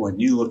that when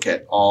you look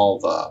at all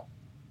the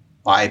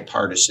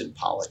bipartisan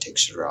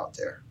politics that are out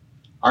there,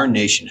 our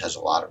nation has a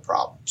lot of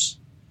problems.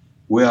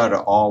 We ought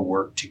to all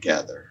work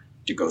together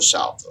to go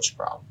solve those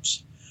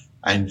problems.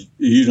 And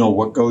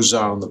what goes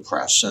on in the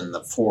press and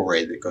the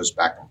foray that goes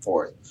back and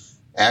forth.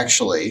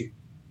 Actually,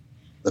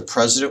 the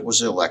president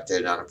was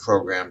elected on a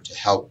program to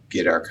help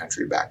get our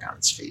country back on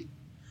its feet.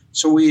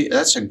 So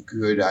that's a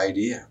good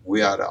idea.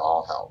 We ought to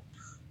all help.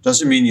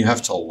 Doesn't mean you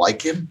have to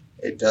like him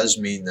It does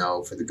mean,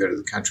 though, for the good of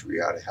the country,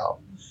 we ought to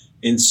help.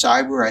 In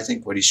cyber, I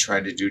think what he's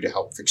trying to do to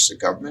help fix the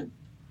government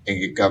and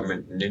get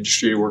government and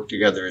industry to work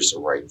together is the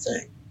right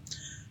thing.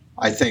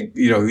 I think,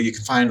 you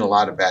can find a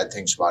lot of bad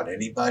things about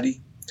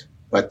anybody,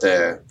 but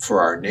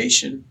for our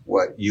nation,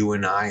 what you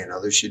and I and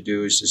others should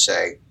do is to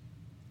say,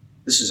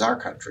 this is our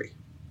country.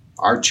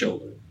 Our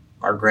children,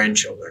 our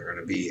grandchildren are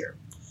going to be here.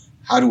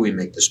 How do we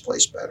make this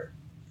place better?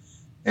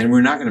 And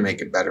we're not going to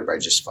make it better by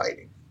just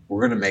fighting.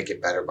 We're going to make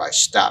it better by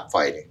stop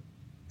fighting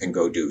and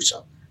go do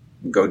something.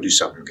 Go do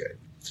something good.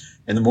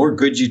 And the more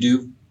good you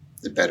do,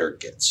 the better it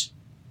gets.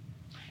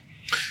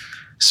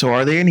 So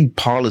are there any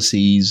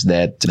policies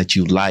that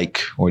you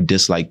like or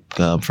dislike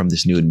from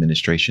this new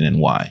administration, and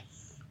why?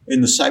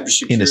 In the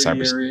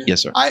cybersecurity area?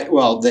 Yes, sir.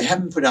 They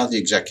haven't put out the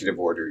executive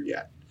order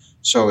yet.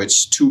 So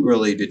it's too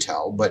early to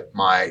tell, but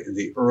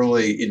the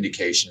early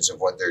indications of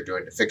what they're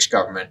doing to fix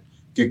government,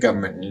 get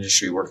government and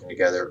industry working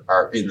together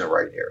are in the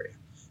right area.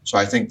 So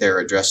I think they're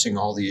addressing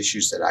all the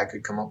issues that I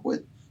could come up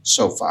with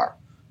so far,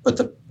 but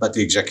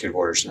the executive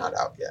order is not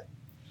out yet.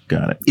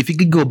 Got it. If you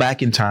could go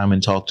back in time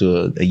and talk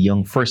to a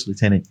young First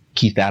Lieutenant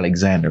Keith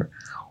Alexander,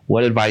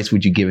 what advice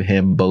would you give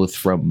him, both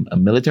from a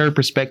military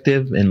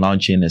perspective in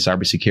launching a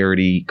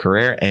cybersecurity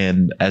career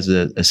and as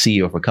a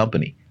CEO of a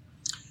company?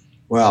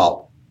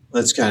 Well,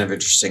 that's kind of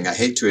interesting. I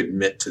hate to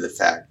admit to the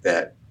fact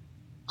that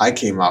I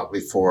came out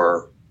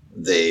before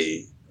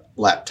the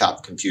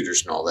laptop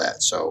computers and all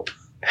that. So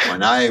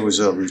when I was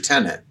a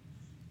lieutenant,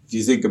 if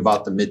you think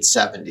about the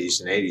mid-70s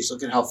and 80s,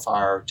 look at how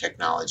far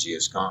technology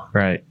has gone.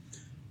 Right.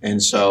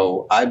 And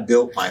so I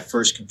built my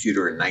first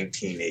computer in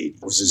 1980.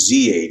 It was a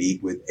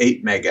Z80 with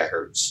 8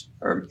 megahertz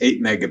or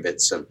 8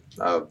 megabits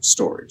of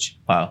storage.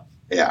 Wow.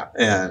 Yeah.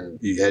 And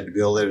you had to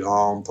build it at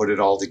home, put it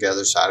all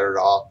together, solder it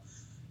all.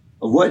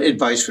 What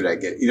advice would I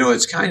get?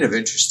 It's kind of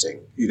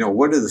interesting.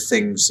 What are the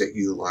things that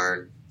you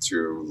learn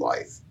through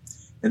life?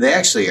 And they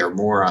actually are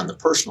more on the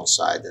personal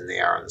side than they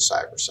are on the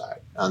cyber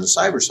side. On the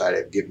cyber side,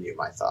 I've given you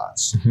my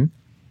thoughts. Mm-hmm.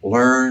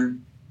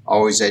 Learn,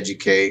 always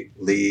educate,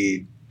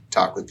 lead,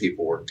 talk with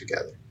people, work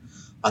together.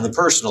 On the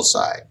personal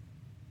side,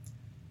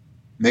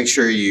 make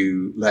sure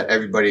you let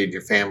everybody in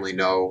your family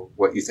know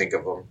what you think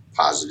of them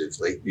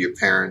positively. Your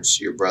parents,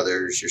 your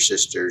brothers, your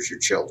sisters, your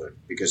children,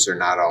 because they're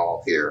not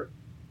all here.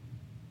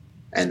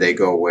 And they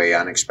go away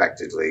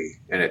unexpectedly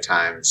and at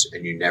times,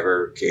 and you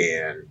never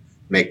can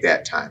make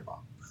that time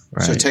up.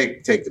 Right. So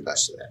take the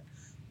best of that.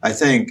 I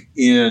think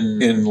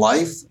in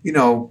life,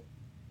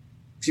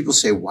 people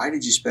say, why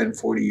did you spend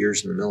 40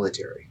 years in the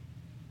military?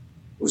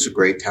 It was a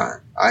great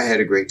time. I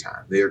had a great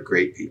time. They are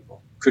great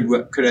people.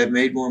 Could I have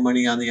made more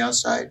money on the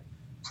outside?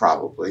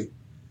 Probably.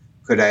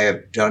 Could I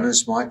have done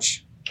as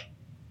much?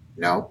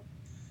 No.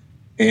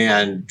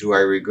 And do I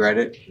regret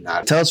it?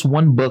 Not. Tell us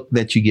one book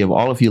that you give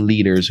all of your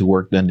leaders who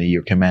worked under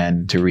your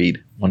command to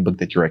read. One book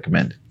that you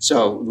recommend.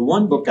 So the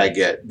one book I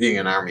get, being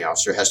an Army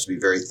officer, has to be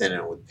very thin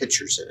and with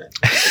pictures in it.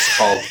 It's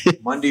called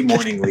Monday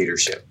Morning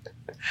Leadership.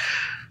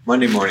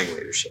 Monday Morning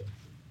Leadership.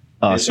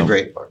 Awesome. It's a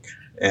great book.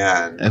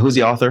 And who's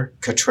the author?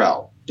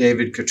 Cottrell,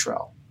 David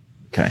Cottrell.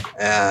 Okay.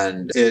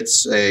 And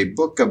it's a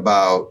book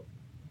about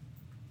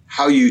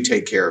how you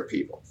take care of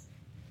people.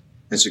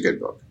 It's a good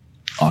book.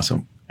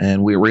 Awesome.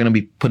 And we're going to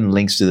be putting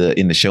links to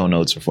in the show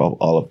notes for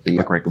all of the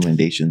book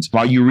recommendations.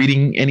 Are you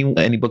reading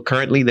any book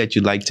currently that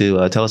you'd like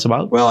to tell us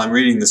about? Well, I'm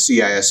reading the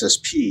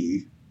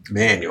CISSP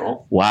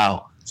manual.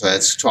 Wow. So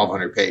that's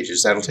 1,200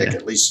 pages. That'll take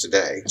at least a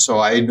day. So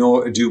I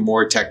do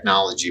more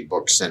technology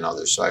books than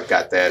others. So I've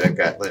got that. I've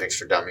got Linux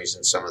for Dummies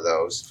and some of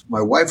those.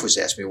 My wife was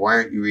asking me, why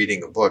aren't you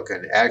reading a book?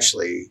 And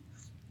actually,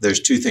 there's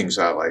two things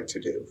I like to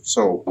do.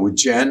 So with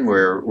Jen,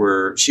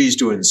 she's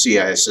doing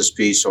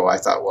CISSP, so I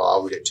thought, well,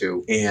 I'll read it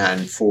too.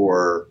 And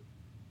for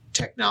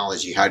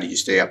technology, how do you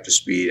stay up to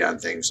speed on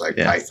things like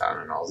Python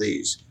and all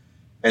these?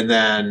 And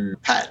then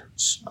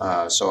patents.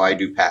 So I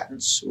do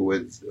patents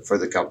for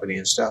the company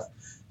and stuff.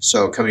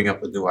 So coming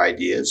up with new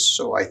ideas.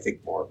 So I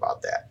think more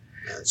about that.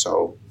 And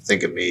so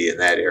think of me in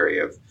that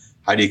area of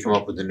how do you come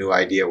up with a new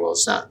idea? Well,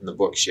 it's not in the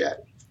books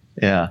yet.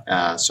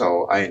 Yeah.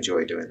 So I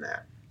enjoy doing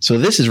that. So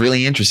this is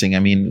really interesting. I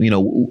mean,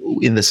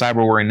 in the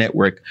Cyber Warrior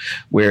Network,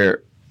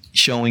 we're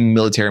showing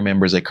military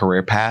members a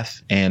career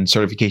path, and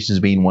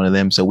certifications being one of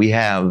them. So we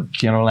have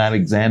General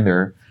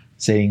Alexander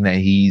saying that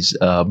he's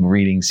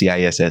reading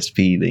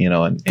CISSP,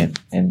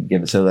 and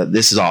give it. So that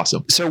this is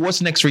awesome. So what's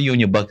next for you on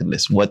your bucket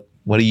list? What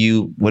do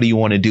you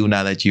want to do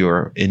now that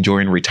you're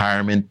enjoying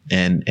retirement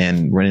and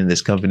running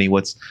this company?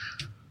 What's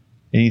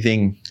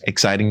anything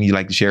exciting you'd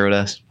like to share with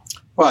us?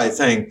 Well, I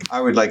think I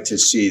would like to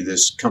see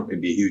this company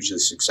be hugely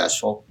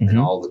successful and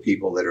all the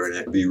people that are in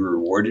it be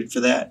rewarded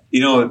for that.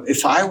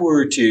 If I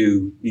were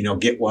to,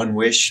 get one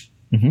wish,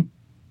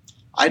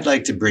 I'd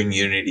like to bring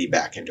unity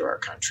back into our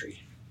country.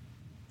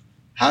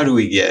 How do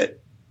we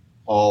get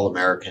all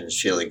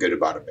Americans feeling good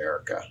about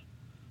America?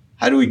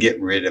 How do we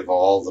get rid of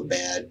all the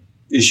bad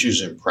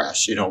issues in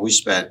press?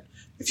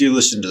 If you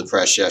listened to the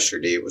press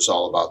yesterday, it was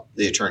all about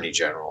the Attorney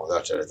General,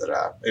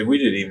 and we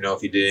didn't even know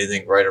if he did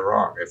anything right or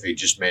wrong, if he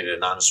just made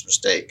an honest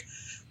mistake.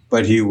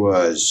 But he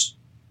was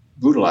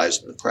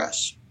brutalized in the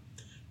press.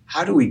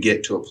 how do we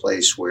get to a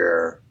place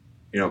where,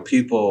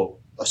 people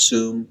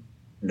assume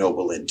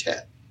noble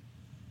intent,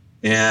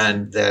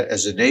 and that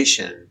as a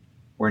nation,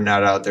 we're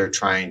not out there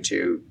trying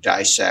to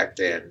dissect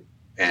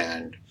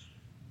and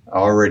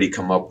already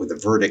come up with a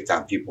verdict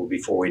on people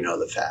before we know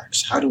the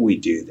facts? How do we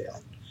do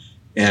that?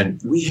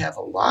 And we have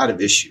a lot of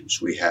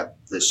issues. We have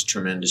this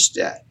tremendous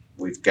debt.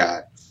 We've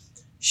got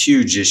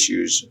huge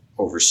issues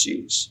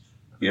overseas.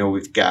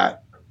 We've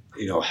got,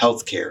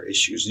 healthcare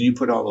issues, and you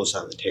put all those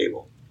on the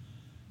table.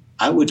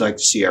 I would like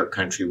to see our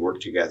country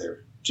work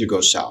together to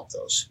go solve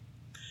those.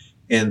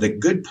 And the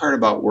good part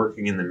about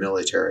working in the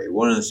military,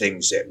 one of the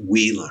things that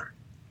we learn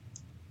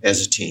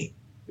as a team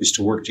is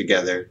to work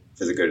together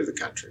for the good of the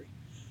country.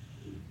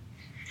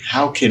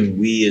 How can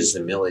we as the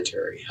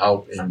military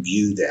help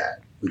imbue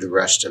that with the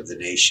rest of the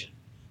nation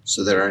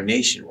so that our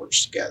nation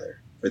works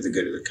together for the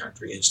good of the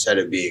country instead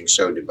of being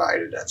so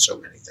divided on so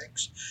many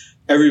things?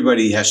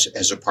 Everybody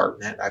has a part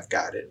in that. I've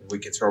got it. And we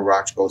can throw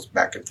rocks both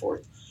back and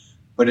forth.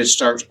 But it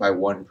starts by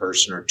one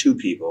person or two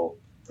people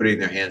putting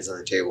their hands on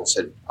the table and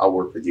said, I'll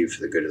work with you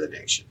for the good of the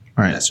nation.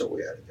 Right. And that's what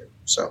we ought to do.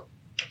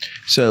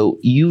 So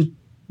you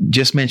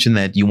just mentioned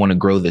that you want to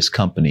grow this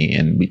company,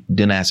 and we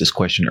didn't ask this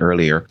question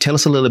earlier. Tell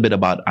us a little bit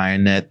about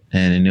IronNet,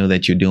 and I know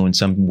that you're doing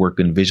some work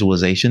in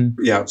visualization.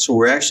 Yeah, so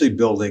we're actually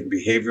building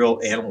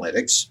behavioral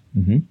analytics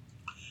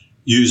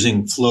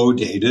using flow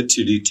data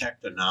to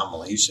detect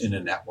anomalies in a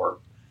network,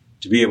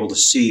 to be able to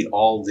see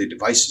all the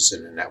devices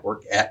in a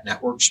network at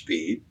network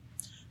speed,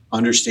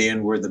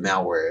 understand where the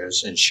malware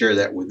is, and share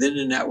that within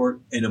a network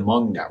and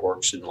among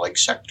networks in like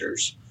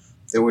sectors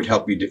that would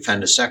help you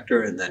defend a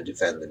sector and then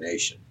defend the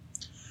nation.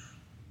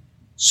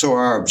 So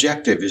our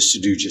objective is to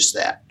do just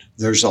that.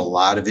 There's a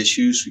lot of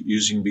issues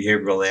using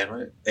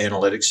behavioral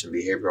analytics and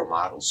behavioral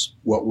models.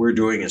 What we're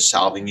doing is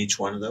solving each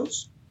one of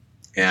those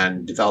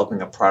and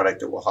developing a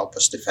product that will help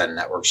us defend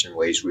networks in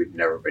ways we've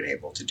never been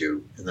able to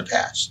do in the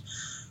past.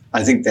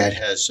 I think that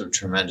has some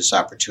tremendous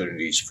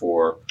opportunities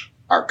for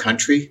our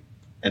country,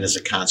 and as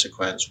a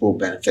consequence, will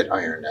benefit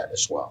IronNet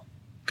as well.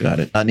 Got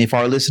it. And if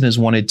our listeners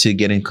wanted to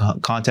get in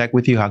contact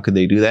with you, how could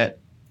they do that?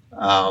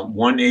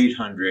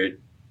 1-800.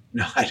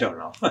 No, I don't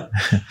know.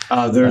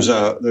 There's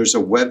a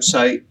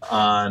website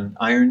on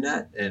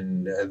IronNet,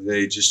 and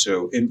they just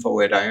do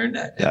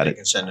info@IronNet, and they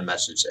can send a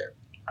message there.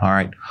 All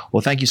right.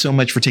 Well, thank you so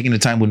much for taking the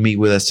time to meet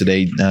with us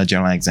today,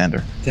 General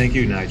Alexander. Thank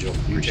you, Nigel.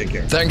 You take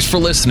care. Thanks for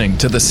listening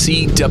to the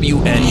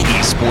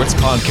CWN Sports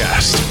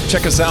Podcast.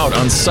 Check us out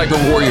on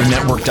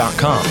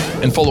CyberWarriorNetwork.com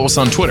and follow us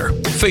on Twitter,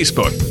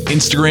 Facebook,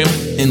 Instagram,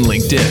 and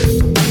LinkedIn.